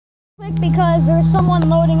Quick, because there's someone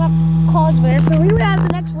loading up cars there. So we have the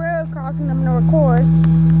next railroad crossing I'm going to record.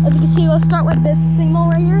 As you can see, let's start with this signal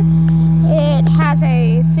right here. It has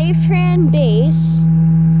a SafeTran base.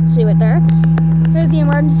 See right there. Here's the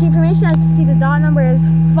emergency information. As you see, the dot number is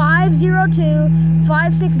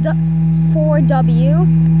 502-564W.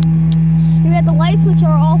 We have the lights, which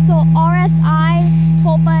are also RSI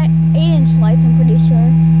 12 by 8-inch lights, I'm pretty sure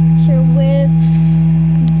with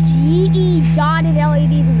GE dotted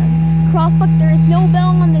LEDs in them. Crossbuck, there is no bell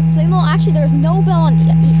on this signal. Actually, there's no bell on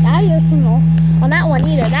either signal on that one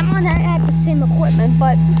either. That one had the same equipment,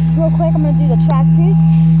 but real quick, I'm going to do the track piece.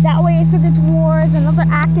 That way it's looking towards another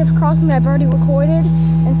active crossing that I've already recorded,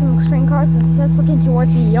 and some string cars that's looking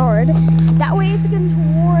towards the yard. That way it's looking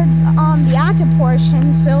towards the active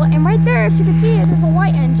portion still. And right there, if you can see it, there's a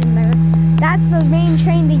white engine there. That's the main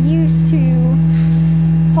train they use to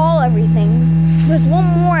haul everything. There's one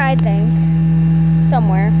more, I think,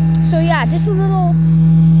 somewhere. So yeah, just a little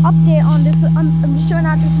update on this. I'm just showing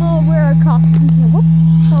out this little railroad crossing. Whoop!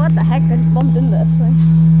 Oh, what the heck? I just bumped into this thing.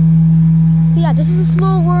 So yeah, this is this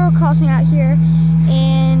little railroad crossing out here,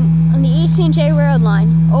 and on the ACJ